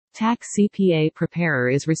tax CPA preparer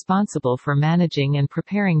is responsible for managing and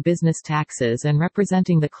preparing business taxes and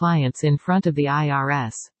representing the clients in front of the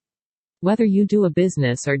IRS. Whether you do a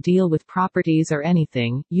business or deal with properties or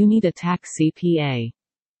anything, you need a tax CPA.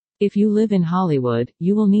 If you live in Hollywood,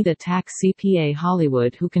 you will need a tax CPA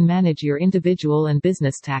Hollywood who can manage your individual and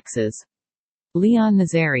business taxes. Leon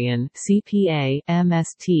Nazarian, CPA,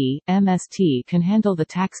 MST, can handle the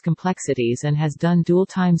tax complexities and has done dual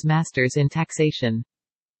times masters in taxation.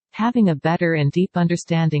 Having a better and deep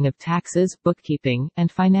understanding of taxes, bookkeeping,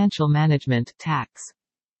 and financial management, tax.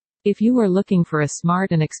 If you are looking for a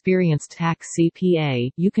smart and experienced tax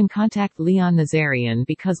CPA, you can contact Leon Nazarian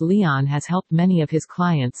because Leon has helped many of his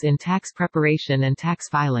clients in tax preparation and tax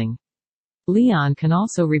filing. Leon can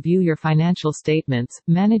also review your financial statements,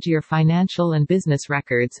 manage your financial and business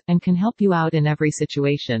records, and can help you out in every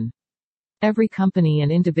situation. Every company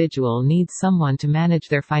and individual needs someone to manage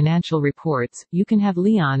their financial reports. You can have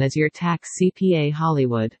Leon as your tax CPA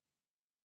Hollywood.